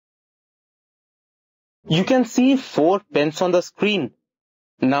You can see 4 pens on the screen.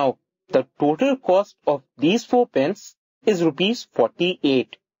 Now, the total cost of these 4 pens is rupees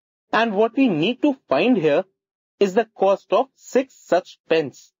 48. And what we need to find here is the cost of 6 such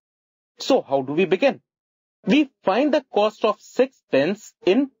pens. So how do we begin? We find the cost of 6 pens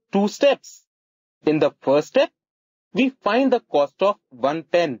in 2 steps. In the first step, we find the cost of 1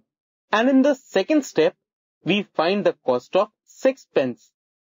 pen. And in the second step, we find the cost of 6 pens.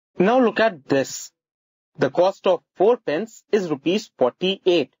 Now look at this. The cost of 4 pens is rupees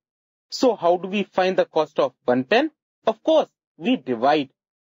 48. So how do we find the cost of 1 pen? Of course, we divide.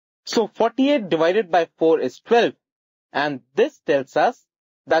 So 48 divided by 4 is 12. And this tells us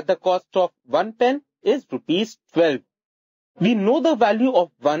that the cost of 1 pen is rupees 12. We know the value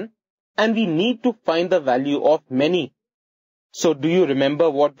of 1 and we need to find the value of many. So do you remember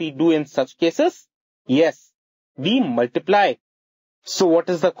what we do in such cases? Yes, we multiply. So what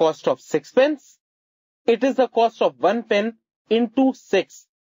is the cost of 6 pens? It is the cost of 1 pen into 6.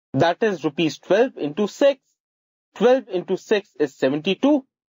 That is rupees 12 into 6. 12 into 6 is 72.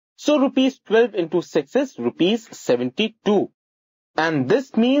 So rupees 12 into 6 is rupees 72. And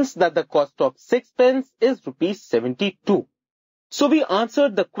this means that the cost of 6 pens is rupees 72. So we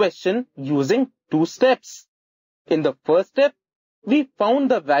answered the question using 2 steps. In the first step, we found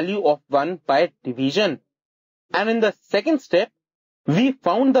the value of 1 by division. And in the second step, we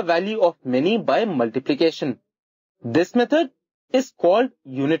found the value of many by multiplication. This method is called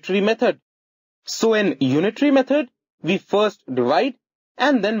unitary method. So in unitary method, we first divide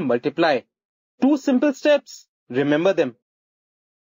and then multiply. 2 simple steps. Remember them.